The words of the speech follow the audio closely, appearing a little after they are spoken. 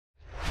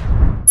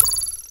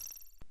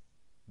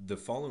The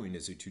following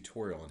is a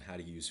tutorial on how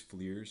to use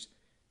FLIR's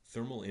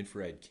thermal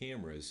infrared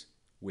cameras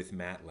with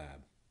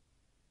MATLAB.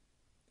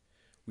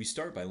 We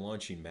start by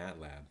launching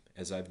MATLAB,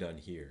 as I've done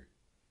here.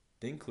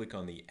 Then click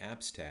on the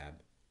Apps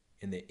tab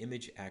in the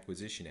Image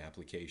Acquisition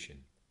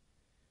application.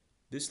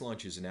 This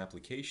launches an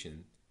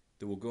application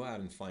that will go out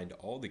and find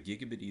all the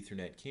gigabit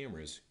Ethernet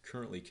cameras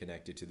currently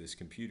connected to this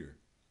computer.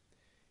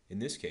 In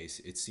this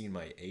case, it's seen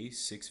my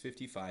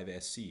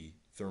A655SC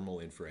thermal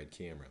infrared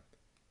camera.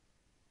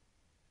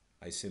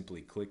 I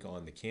simply click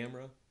on the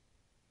camera,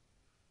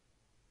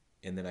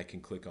 and then I can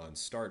click on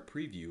Start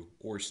Preview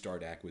or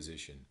Start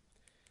Acquisition.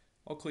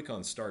 I'll click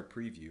on Start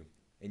Preview,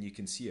 and you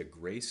can see a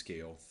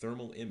grayscale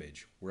thermal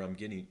image where I'm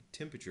getting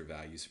temperature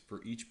values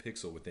for each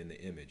pixel within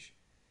the image.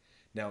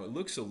 Now it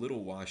looks a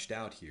little washed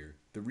out here.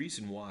 The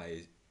reason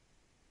why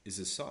is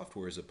the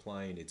software is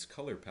applying its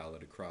color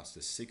palette across the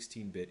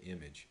 16-bit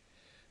image.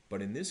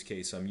 But in this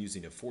case, I'm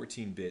using a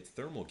 14-bit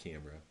thermal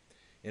camera,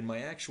 and my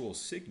actual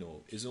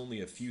signal is only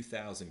a few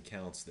thousand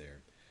counts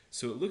there.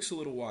 So it looks a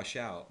little washed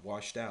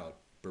out,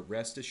 but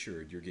rest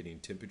assured you're getting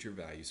temperature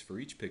values for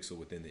each pixel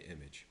within the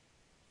image.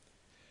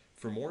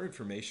 For more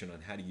information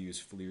on how to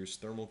use FLIR's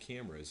thermal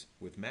cameras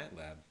with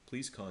MATLAB,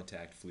 please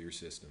contact FLIR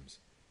Systems.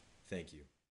 Thank you.